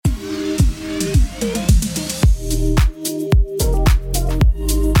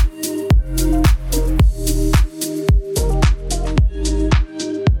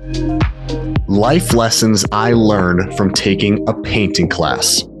Life lessons I learned from taking a painting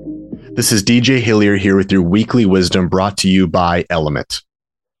class. This is DJ Hillier here with your weekly wisdom brought to you by Element.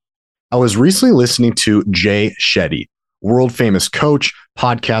 I was recently listening to Jay Shetty, world famous coach,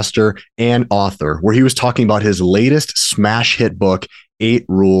 podcaster, and author, where he was talking about his latest smash hit book, 8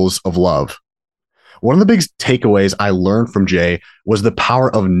 Rules of Love. One of the big takeaways I learned from Jay was the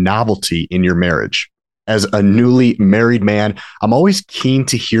power of novelty in your marriage. As a newly married man, I'm always keen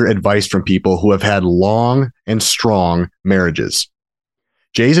to hear advice from people who have had long and strong marriages.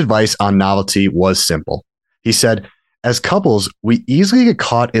 Jay's advice on novelty was simple. He said, as couples, we easily get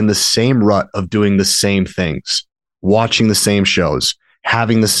caught in the same rut of doing the same things, watching the same shows,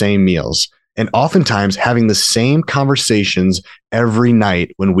 having the same meals, and oftentimes having the same conversations every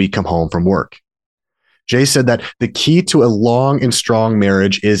night when we come home from work. Jay said that the key to a long and strong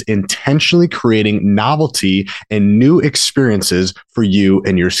marriage is intentionally creating novelty and new experiences for you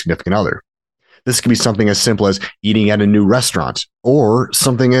and your significant other. This could be something as simple as eating at a new restaurant, or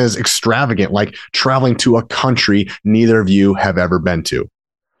something as extravagant like traveling to a country neither of you have ever been to.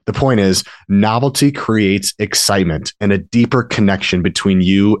 The point is, novelty creates excitement and a deeper connection between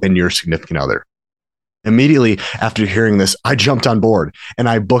you and your significant other. Immediately after hearing this, I jumped on board and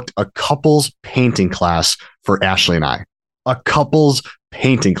I booked a couples painting class for Ashley and I. A couples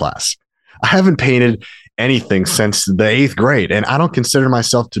painting class. I haven't painted anything since the 8th grade, and I don't consider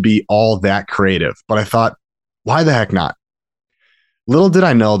myself to be all that creative, but I thought, why the heck not? Little did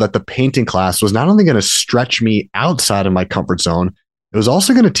I know that the painting class was not only going to stretch me outside of my comfort zone, it was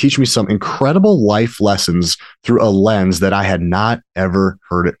also going to teach me some incredible life lessons through a lens that I had not ever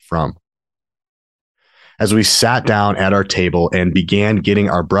heard it from. As we sat down at our table and began getting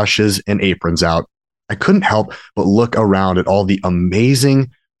our brushes and aprons out, I couldn't help but look around at all the amazing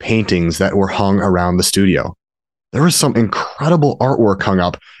paintings that were hung around the studio. There was some incredible artwork hung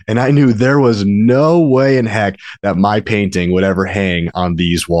up, and I knew there was no way in heck that my painting would ever hang on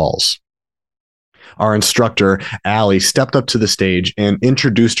these walls. Our instructor, Allie, stepped up to the stage and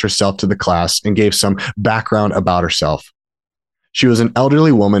introduced herself to the class and gave some background about herself. She was an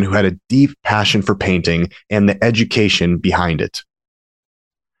elderly woman who had a deep passion for painting and the education behind it.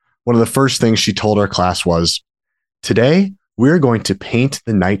 One of the first things she told our class was, "Today, we're going to paint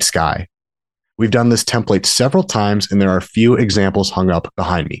the night sky. We've done this template several times, and there are a few examples hung up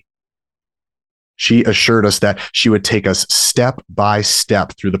behind me." She assured us that she would take us step by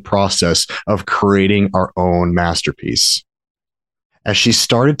step through the process of creating our own masterpiece. As she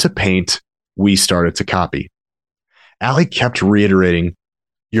started to paint, we started to copy. Allie kept reiterating,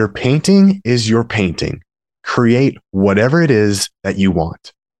 "Your painting is your painting. Create whatever it is that you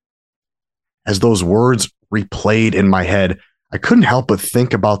want." As those words replayed in my head, I couldn't help but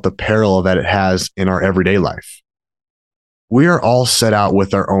think about the parallel that it has in our everyday life. We are all set out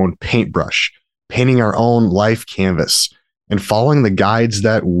with our own paintbrush, painting our own life canvas, and following the guides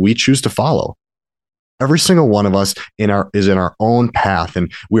that we choose to follow. Every single one of us is in our own path,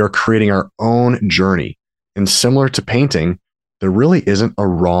 and we are creating our own journey. And similar to painting, there really isn't a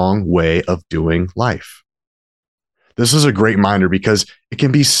wrong way of doing life. This is a great reminder because it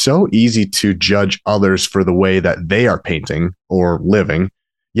can be so easy to judge others for the way that they are painting or living,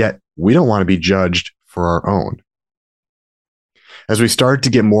 yet we don't want to be judged for our own. As we started to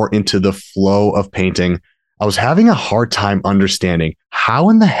get more into the flow of painting, I was having a hard time understanding how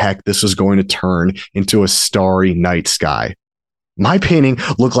in the heck this was going to turn into a starry night sky. My painting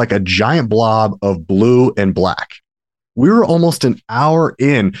looked like a giant blob of blue and black. We were almost an hour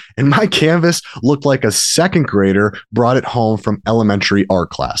in, and my canvas looked like a second grader brought it home from elementary art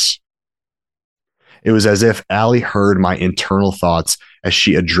class. It was as if Allie heard my internal thoughts as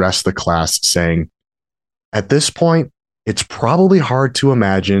she addressed the class, saying, "At this point, it's probably hard to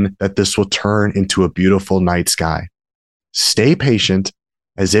imagine that this will turn into a beautiful night sky. Stay patient,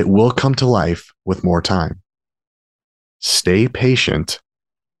 as it will come to life with more time. Stay patient,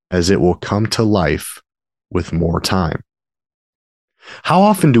 as it will come to life with more time." How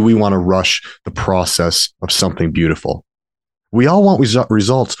often do we want to rush the process of something beautiful? We all want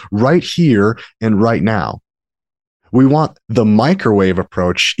results right here and right now. We want the microwave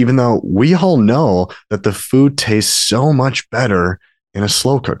approach, even though we all know that the food tastes so much better in a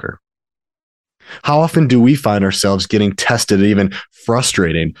slow cooker. How often do we find ourselves getting tested, even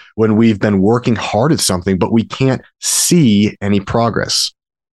frustrating, when we've been working hard at something, but we can't see any progress?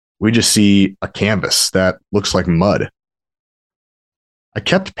 We just see a canvas that looks like mud. I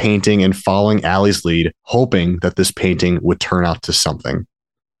kept painting and following Allie's lead, hoping that this painting would turn out to something.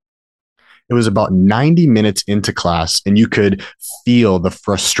 It was about 90 minutes into class, and you could feel the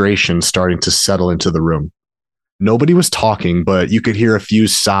frustration starting to settle into the room. Nobody was talking, but you could hear a few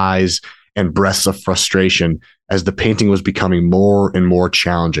sighs and breaths of frustration as the painting was becoming more and more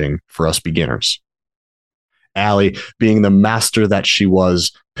challenging for us beginners. Allie, being the master that she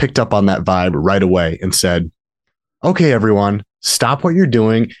was, picked up on that vibe right away and said, "Okay, everyone, stop what you're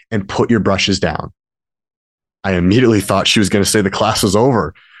doing and put your brushes down." I immediately thought she was going to say the class was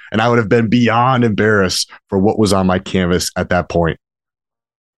over, and I would have been beyond embarrassed for what was on my canvas at that point.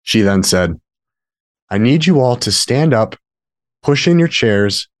 She then said, "I need you all to stand up, push in your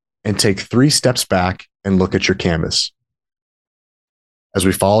chairs, and take 3 steps back and look at your canvas." As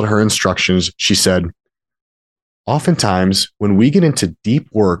we followed her instructions, she said, "Oftentimes, when we get into deep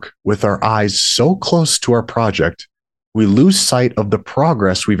work with our eyes so close to our project, we lose sight of the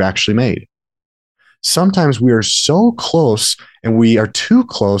progress we've actually made. Sometimes we are so close and we are too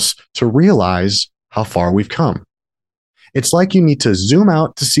close to realize how far we've come. It's like you need to zoom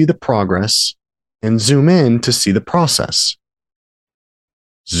out to see the progress and zoom in to see the process.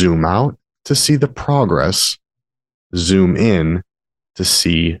 Zoom out to see the progress, zoom in to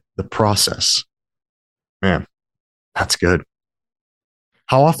see the process." Man, that's good.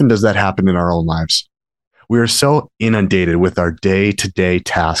 How often does that happen in our own lives? We are so inundated with our day-to-day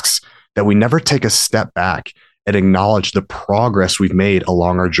tasks that we never take a step back and acknowledge the progress we've made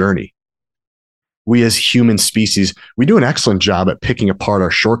along our journey. We as human species, we do an excellent job at picking apart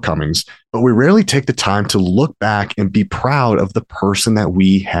our shortcomings, but we rarely take the time to look back and be proud of the person that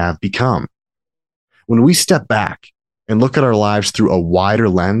we have become. When we step back and look at our lives through a wider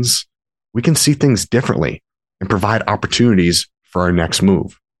lens, we can see things differently and provide opportunities for our next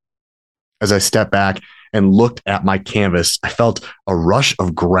move. As I stepped back and looked at my canvas, I felt a rush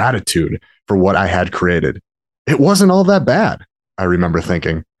of gratitude for what I had created. It wasn't all that bad, I remember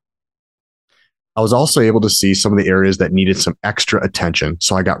thinking. I was also able to see some of the areas that needed some extra attention,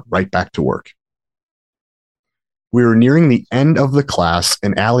 so I got right back to work. We were nearing the end of the class,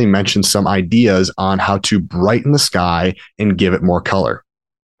 and Allie mentioned some ideas on how to brighten the sky and give it more color.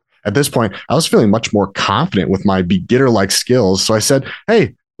 At this point, I was feeling much more confident with my beginner-like skills, so I said,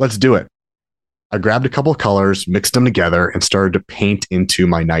 "Hey, let's do it." I grabbed a couple of colors, mixed them together, and started to paint into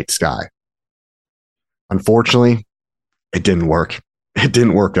my night sky. Unfortunately, it didn't work. It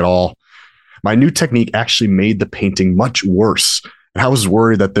didn't work at all. My new technique actually made the painting much worse, and I was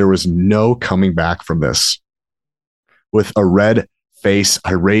worried that there was no coming back from this. With a red face,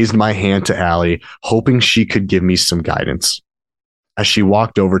 I raised my hand to Allie, hoping she could give me some guidance. As she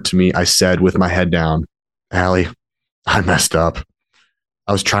walked over to me, I said with my head down, "Allie, I messed up.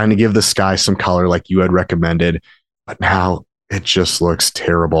 I was trying to give the sky some color like you had recommended, but now it just looks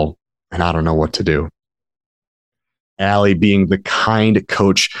terrible, and I don't know what to do." Allie, being the kind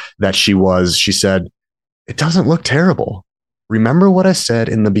coach that she was, she said, "It doesn't look terrible. Remember what I said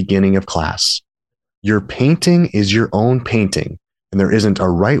in the beginning of class. Your painting is your own painting, and there isn't a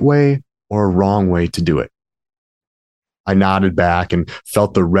right way or a wrong way to do it." I nodded back and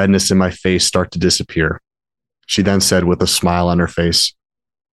felt the redness in my face start to disappear. She then said with a smile on her face,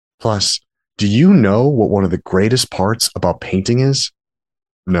 "Plus, do you know what one of the greatest parts about painting is?"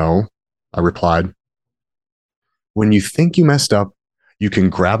 "No," I replied. "When you think you messed up, you can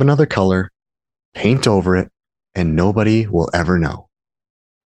grab another color, paint over it, and nobody will ever know."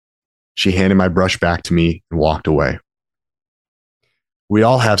 She handed my brush back to me and walked away. We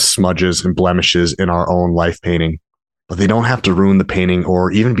all have smudges and blemishes in our own life painting, but they don't have to ruin the painting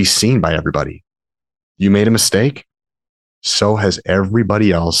or even be seen by everybody. You made a mistake? So has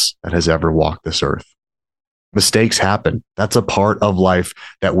everybody else that has ever walked this earth. Mistakes happen. That's a part of life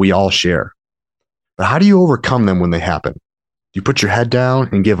that we all share. But how do you overcome them when they happen? Do you put your head down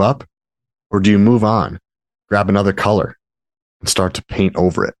and give up? Or do you move on, grab another color, and start to paint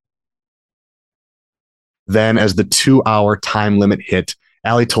over it? Then, as the 2-hour time limit hit,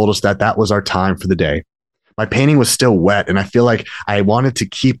 Allie told us that that was our time for the day. My painting was still wet, and I feel like I wanted to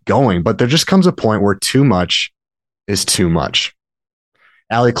keep going, but there just comes a point where too much is too much.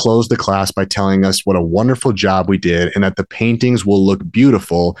 Allie closed the class by telling us what a wonderful job we did and that the paintings will look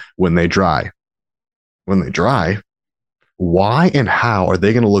beautiful when they dry. When they dry? Why and how are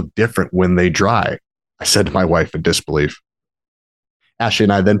they going to look different when they dry? I said to my wife in disbelief. Ashley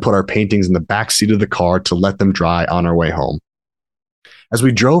and I then put our paintings in the back seat of the car to let them dry on our way home. As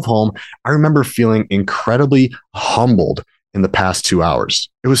we drove home, I remember feeling incredibly humbled in the past 2 hours.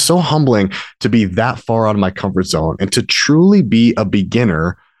 It was so humbling to be that far out of my comfort zone and to truly be a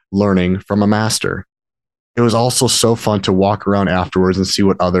beginner learning from a master. It was also so fun to walk around afterwards and see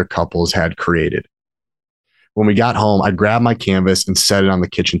what other couples had created. When we got home, I grabbed my canvas and set it on the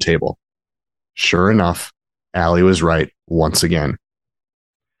kitchen table. Sure enough, Allie was right once again.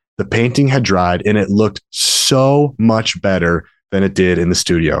 The painting had dried and it looked so much better than it did in the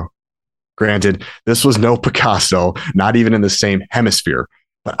studio. Granted, this was no Picasso, not even in the same hemisphere,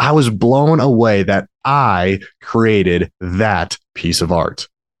 but I was blown away that I created that piece of art.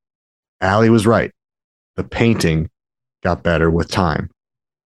 Allie was right. The painting got better with time.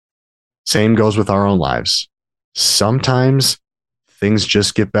 Same goes with our own lives. Sometimes things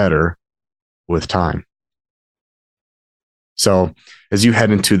just get better with time. So, as you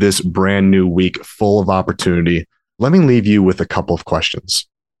head into this brand new week full of opportunity, let me leave you with a couple of questions.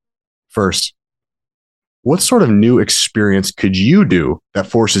 First, what sort of new experience could you do that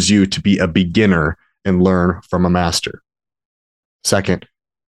forces you to be a beginner and learn from a master? Second,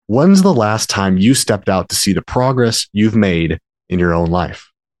 when's the last time you stepped out to see the progress you've made in your own life?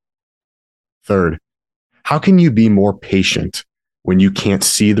 Third, how can you be more patient when you can't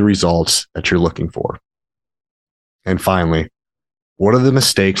see the results that you're looking for? And finally, what are the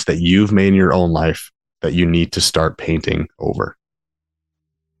mistakes that you've made in your own life that you need to start painting over?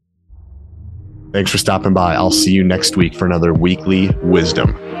 Thanks for stopping by. I'll see you next week for another weekly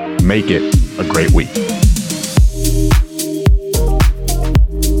wisdom. Make it a great week.